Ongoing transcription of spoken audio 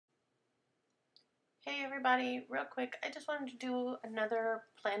Hey everybody, real quick, I just wanted to do another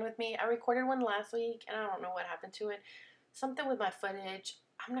plan with me. I recorded one last week and I don't know what happened to it. Something with my footage.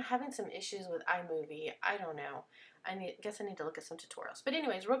 I'm not having some issues with iMovie. I don't know. Guess I need to look at some tutorials. But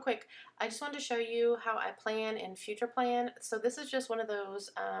anyways, real quick, I just wanted to show you how I plan and future plan. So this is just one of those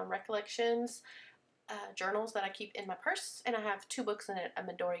recollections journals that I keep in my purse, and I have two books in it: a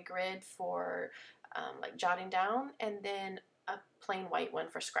Midori grid for like jotting down, and then a plain white one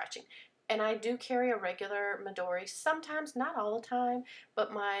for scratching. And I do carry a regular Midori sometimes, not all the time, but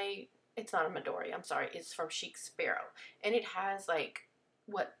it's not a Midori, I'm sorry, it's from Chic Sparrow, and it has like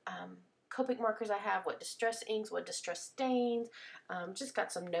what Copic markers I have, what distress inks, what distress stains, just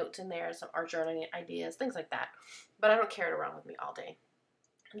got some notes in there, some art journaling ideas, things like that. But I don't carry it around with me all day.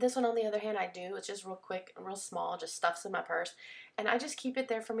 This one, on the other hand, I do. It's just real quick, real small, just stuffs in my purse. And I just keep it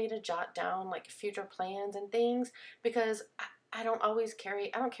there for me to jot down like future plans and things because I don't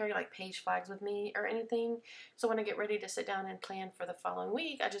carry like page flags with me or anything. So when I get ready to sit down and plan for the following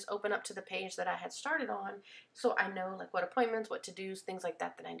week, I just open up to the page that I had started on so I know like what appointments, what to-dos, things like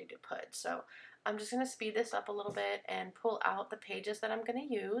that I need to put. So I'm just going to speed this up a little bit and pull out the pages that I'm going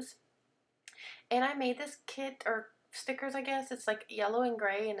to use. And I made this kit or stickers, I guess. It's like yellow and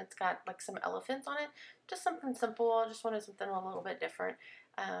gray and it's got like some elephants on it. Just something simple. I just wanted something a little bit different.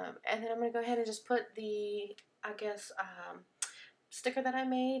 And then I'm going to go ahead and just put the, sticker that I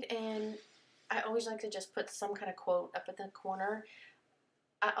made. And I always like to just put some kind of quote up at the corner.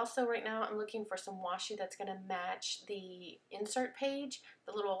 I also, right now, I'm looking for some washi that's going to match the insert page,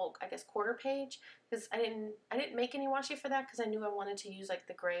 the little, I guess, quarter page, because I didn't make any washi for that because I knew I wanted to use like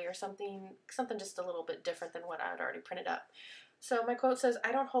the gray or something just a little bit different than what I had already printed up. So my quote says,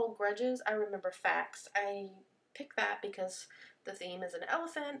 "I don't hold grudges, I remember facts." I picked that because the theme is an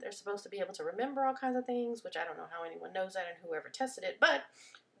elephant. They're supposed to be able to remember all kinds of things, which I don't know how anyone knows that and whoever tested it, but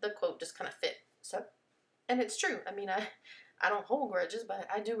the quote just kind of fit. So, and it's true. I mean, I don't hold grudges, but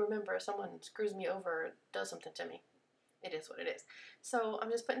I do remember if someone screws me over or does something to me. It is what it is. So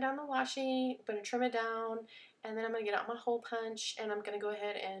I'm just putting down the washi, I'm going to trim it down, and then I'm going to get out my hole punch, and I'm going to go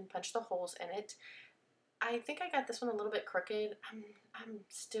ahead and punch the holes in it. I think I got this one a little bit crooked. I'm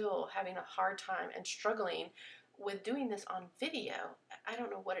still having a hard time and struggling with doing this on video. I don't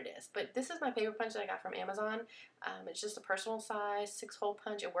know what it is, but this is my paper punch that I got from Amazon. It's just a personal size 6-hole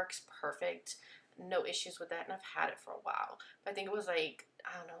punch. It works perfect. No issues with that, and I've had it for a while. But I think it was like,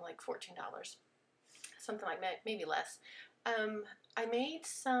 I don't know, like $14. Something like that, maybe less. I made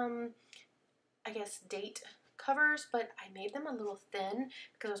some, I guess, date covers, but I made them a little thin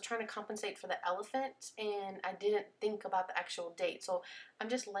because I was trying to compensate for the elephant and I didn't think about the actual date. So I'm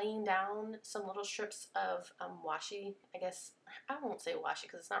just laying down some little strips of washi, I guess. I won't say washi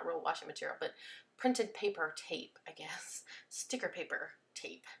because it's not real washi material, but printed paper tape, I guess. Sticker paper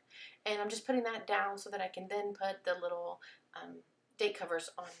tape. And I'm just putting that down so that I can then put the little date covers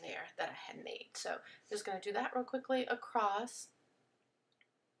on there that I had made. So I'm just going to do that real quickly across.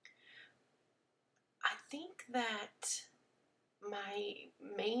 I think that my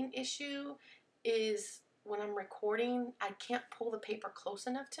main issue is when I'm recording, I can't pull the paper close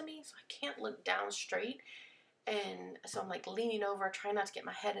enough to me, so I can't look down straight. And so I'm like leaning over, trying not to get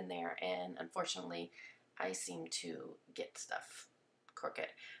my head in there, and unfortunately, I seem to get stuff crooked.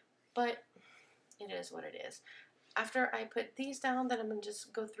 But it is what it is. After I put these down, then I'm going to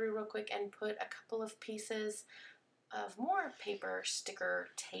just go through real quick and put a couple of pieces of more paper sticker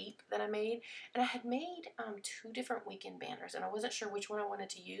tape that I made. And I had made two different weekend banners, and I wasn't sure which one I wanted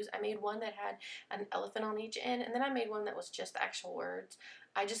to use. I made one that had an elephant on each end, and then I made one that was just the actual words.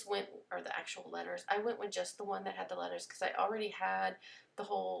 I just went, or the actual letters. I went with just the one that had the letters because I already had the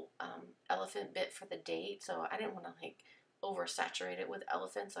whole elephant bit for the date, so I didn't want to like oversaturate it with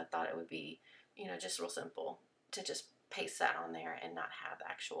elephants. I thought it would be, just real simple to just paste that on there and not have the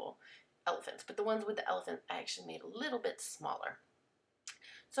actual elephants. But the ones with the elephant I actually made a little bit smaller.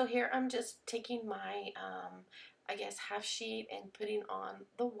 So here I'm just taking my, I guess, half sheet and putting on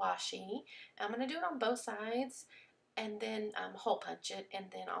the washi. I'm going to do it on both sides and then hole punch it, and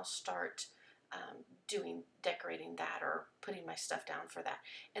then I'll start decorating that or putting my stuff down for that.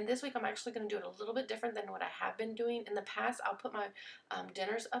 And this week I'm actually going to do it a little bit different than what I have been doing. In the past, I'll put my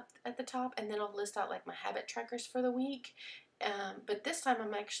dinners up at the top, and then I'll list out like my habit trackers for the week. But this time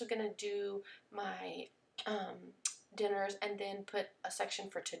I'm actually going to do my dinners and then put a section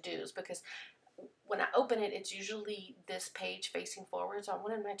for to-dos, because when I open it, it's usually this page facing forward. So I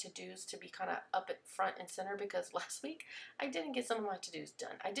wanted my to-dos to be kind of up at front and center, because last week I didn't get some of my to-dos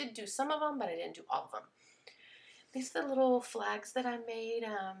done. I did do some of them, but I didn't do all of them. These are the little flags that I made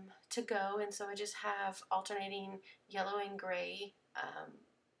to go, and so I just have alternating yellow and gray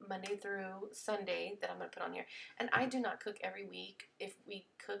Monday through Sunday that I'm going to put on here. And I do not cook every week. If we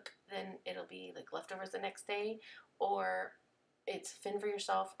cook, then it'll be like leftovers the next day, or it's fend for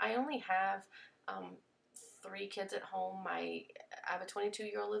yourself. I only have 3 kids at home. I have a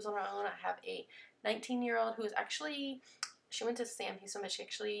 22-year-old lives on her own. I have a 19-year-old who is actually, she went to Sam Houston, but she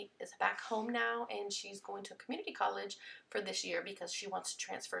actually is back home now, and she's going to community college for this year because she wants to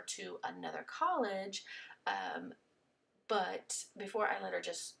transfer to another college. But before I let her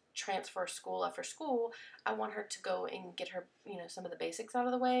just transfer school after school, I want her to go and get her, some of the basics out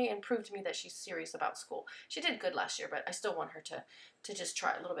of the way and prove to me that she's serious about school. She did good last year, but I still want her to just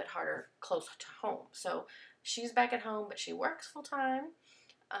try a little bit harder close to home. So she's back at home, but she works full time.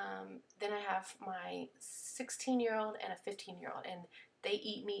 Then I have my 16-year-old and a 15-year-old, and they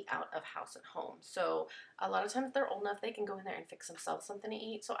eat me out of house at home. So a lot of times they're old enough they can go in there and fix themselves something to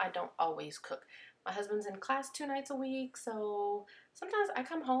eat, so I don't always cook. My husband's in class 2 nights a week, so sometimes I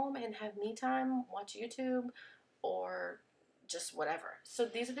come home and have me time, watch YouTube, or just whatever. So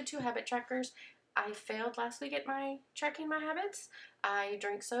these are the 2 habit trackers. I failed last week at tracking my habits. I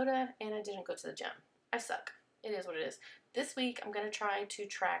drank soda and I didn't go to the gym. I suck. It is what it is. This week I'm going to try to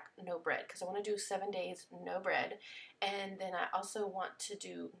track no bread because I want to do 7 days no bread, and then I also want to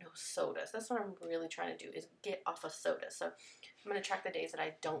do no sodas. That's what I'm really trying to do, is get off of soda. So I'm going to track the days that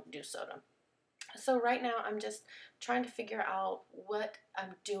I don't do soda. So right now I'm just trying to figure out what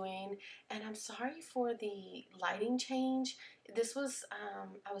I'm doing, and I'm sorry for the lighting change. This was,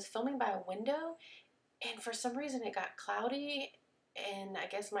 I was filming by a window, and for some reason it got cloudy, and I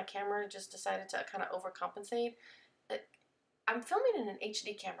guess my camera just decided to kind of overcompensate. I'm filming in an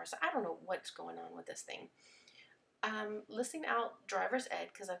HD camera, so I don't know what's going on with this thing. I'm listing out driver's ed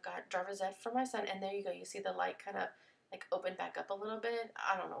because I've got driver's ed for my son, and there you go. You see the light kind of like open back up a little bit.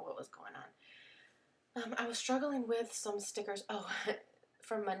 I don't know what was going on. I was struggling with some stickers. Oh,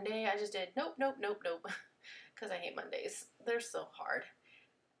 for Monday, I just did nope, nope, nope, nope, because I hate Mondays. They're so hard.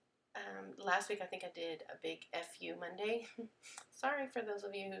 Last week, I think I did a big FU Monday. Sorry for those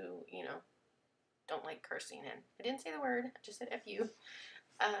of you who, don't like cursing, and I didn't say the word. I just said FU.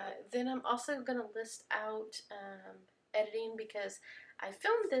 Then I'm also going to list out editing because I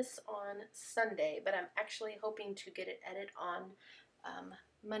filmed this on Sunday, but I'm actually hoping to get it edited on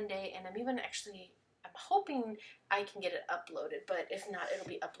Monday, and I'm hoping I can get it uploaded, but if not, it'll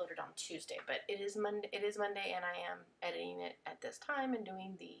be uploaded on Tuesday. But it is Monday, and I am editing it at this time and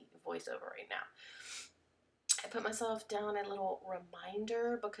doing the voiceover right now. I put myself down a little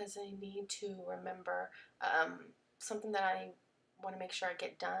reminder because I need to remember something that I want to make sure I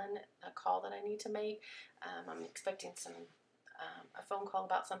get done, a call that I need to make. I'm expecting a phone call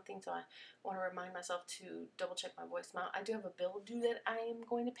about something, so I want to remind myself to double check my voicemail. I do have a bill due that I am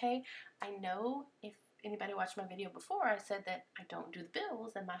going to pay. I know if anybody watched my video before, I said that I don't do the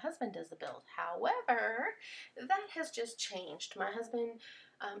bills and my husband does the bills. However, that has just changed. My husband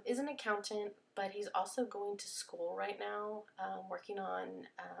is an accountant, but he's also going to school right now, working on,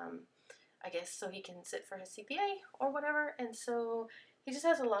 I guess, so he can sit for his CPA or whatever, and so he just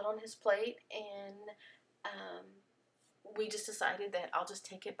has a lot on his plate, and we just decided that I'll just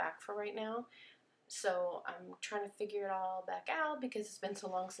take it back for right now. So I'm trying to figure it all back out because it's been so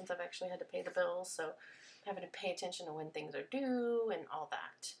long since I've actually had to pay the bills, so I'm having to pay attention to when things are due and all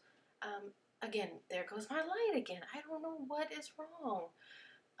that. Again, there goes my light again. I don't know what is wrong.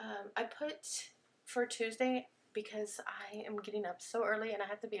 I put for Tuesday because I am getting up so early and I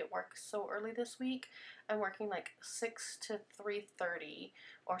have to be at work so early this week. I'm working like 6 to 3:30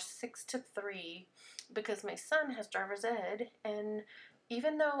 or 6 to 3 because my son has driver's ed, and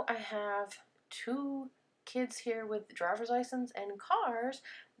even though I have 2 kids here with driver's license and cars,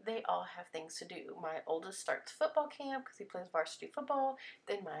 they all have things to do. My oldest starts football camp because he plays varsity football.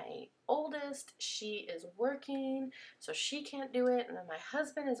 Then my oldest, she is working, so she can't do it. And then my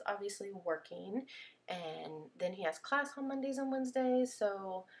husband is obviously working, and then he has class on Mondays and Wednesdays.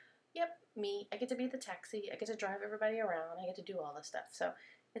 So, yep, me. I get to be the taxi. I get to drive everybody around. I get to do all this stuff. So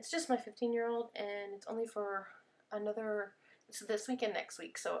it's just my 15-year-old, and it's only for it's this week and next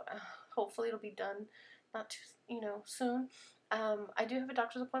week. So hopefully it'll be done not too, soon. I do have a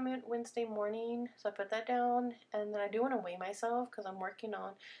doctor's appointment Wednesday morning, so I put that down, and then I do want to weigh myself because I'm working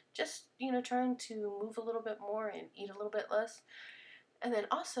on just, trying to move a little bit more and eat a little bit less. And then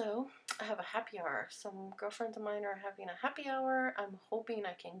also, I have a happy hour. Some girlfriends of mine are having a happy hour. I'm hoping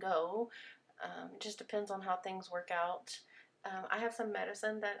I can go. It just depends on how things work out. I have some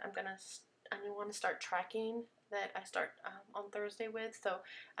medicine that I want to start tracking that I start on Thursday with. So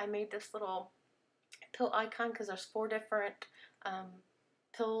I made this little pill icon because there's 4 different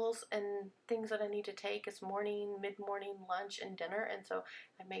pills and things that I need to take. It's morning, mid-morning, lunch, and dinner. And so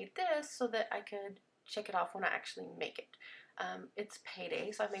I made this so that I could check it off when I actually make it. It's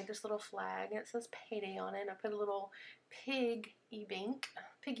payday, so I made this little flag and it says payday on it. And I put a little piggy bank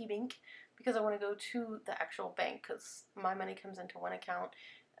because I want to go to the actual bank because my money comes into one account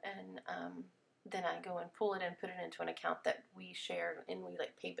and then I go and pull it and put it into an account that we share and we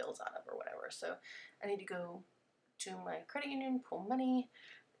like pay bills out of or whatever. So I need to go to my credit union, pull money,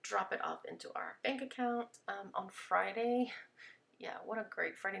 drop it off into our bank account on Friday. Yeah, what a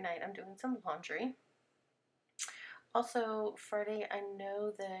great Friday night. I'm doing some laundry. Also, Friday, I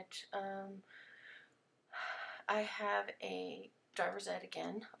know that I have a driver's ed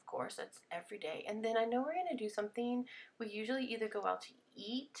again, of course, that's every day. And then I know we're going to do something. We usually either go out to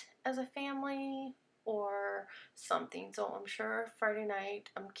eat as a family or something. So I'm sure Friday night,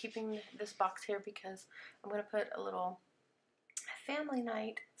 I'm keeping this box here because I'm going to put a little family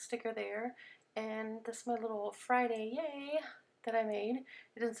night sticker there. And this is my little Friday yay that I made.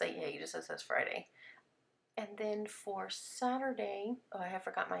 It doesn't say yay, it just says Friday. And then for Saturday, oh, I have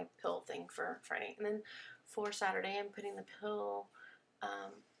forgot my pill thing for Friday. And then for Saturday, I'm putting the pill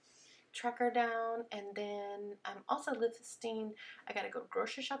tracker down. And then I'm also listing, I got to go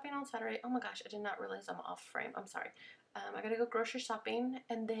grocery shopping on Saturday. Oh my gosh, I did not realize I'm off frame. I'm sorry. I got to go grocery shopping.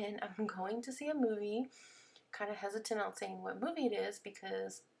 And then I'm going to see a movie. Kind of hesitant on saying what movie it is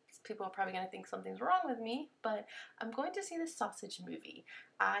because people are probably going to think something's wrong with me, but I'm going to see the Sausage Movie.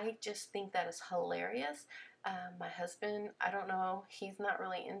 I just think that is hilarious. My husband, I don't know, he's not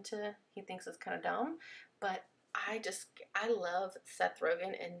really into, he thinks it's kind of dumb, but I love Seth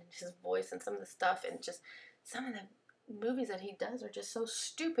Rogen and his voice and some of the stuff, and just some of the movies that he does are just so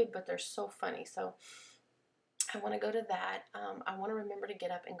stupid, but they're so funny. So I want to go to that. I want to remember to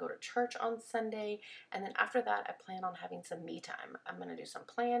get up and go to church on Sunday. And then after that, I plan on having some me time. I'm going to do some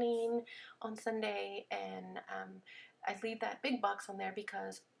planning on Sunday. And I leave that big box on there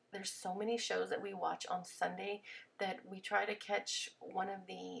because there's so many shows that we watch on Sunday that we try to catch one of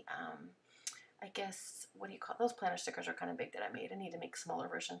the, I guess, what do you call those planner stickers are kind of big that I made. I need to make smaller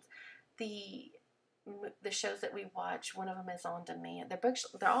versions. The shows that we watch, one of them is on demand.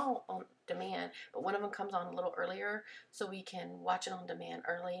 They're all on demand, but one of them comes on a little earlier, so we can watch it on demand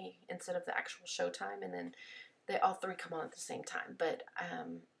early instead of the actual show time. And then they all three come on at the same time. But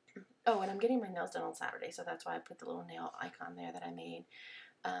oh, and I'm getting my nails done on Saturday, so that's why I put the little nail icon there that I made.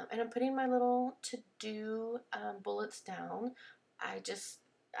 And I'm putting my little to-do bullets down. I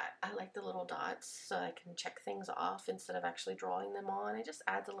like the little dots so I can check things off instead of actually drawing them on. It just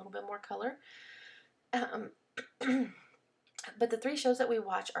adds a little bit more color. But the three shows that we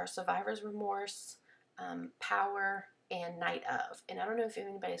watch are Survivor's Remorse, Power, and Night Of. And I don't know if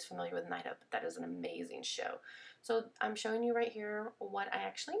anybody's familiar with Night Of, but that is an amazing show. So I'm showing you right here what I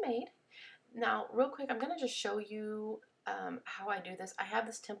actually made. Now, real quick, I'm going to just show you how I do this. I have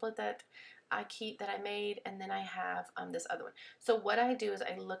this template that I keep that I made, and then I have this other one. So what I do is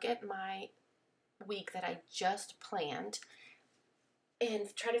I look at my week that I just planned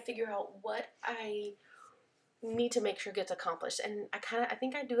and try to figure out what I need to make sure gets accomplished. And I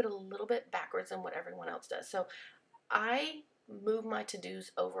think I do it a little bit backwards than what everyone else does. So I move my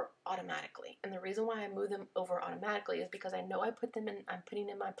to-dos over automatically. And the reason why I move them over automatically is because I know I'm putting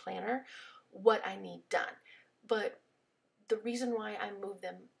in my planner what I need done. But the reason why I move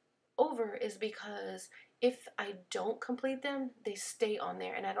them over is because if I don't complete them, they stay on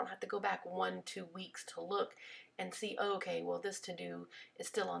there and I don't have to go back 1-2 weeks to look and see, oh, okay, well, this to-do is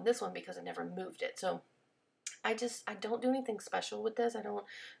still on this one because I never moved it. So I don't do anything special with this. I don't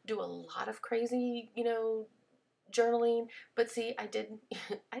do a lot of crazy, journaling. But see, I didn't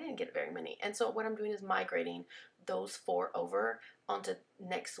get very many. And so what I'm doing is migrating those 4 over onto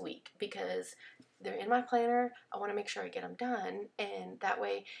next week because they're in my planner. I want to make sure I get them done. And that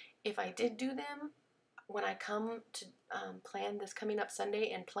way, if I did do them, when I come to plan this coming up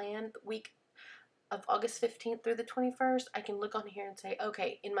Sunday and plan the week of August 15th through the 21st, I can look on here and say,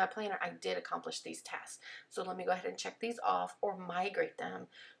 okay, in my planner, I did accomplish these tasks. So let me go ahead and check these off or migrate them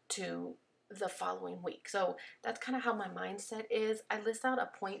to the following week. So that's kind of how my mindset is. I list out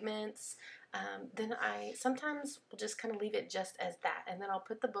appointments. Then I sometimes will just kind of leave it just as that. And then I'll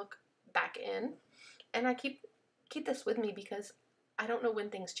put the book back in. And I keep this with me because I don't know when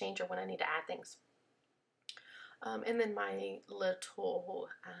things change or when I need to add things. And then my little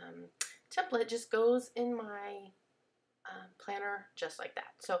template just goes in my planner just like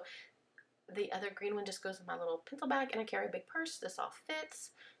that. So the other green one just goes in my little pencil bag, and I carry a big purse. This all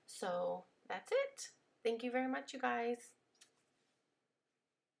fits. So that's it. Thank you very much, you guys.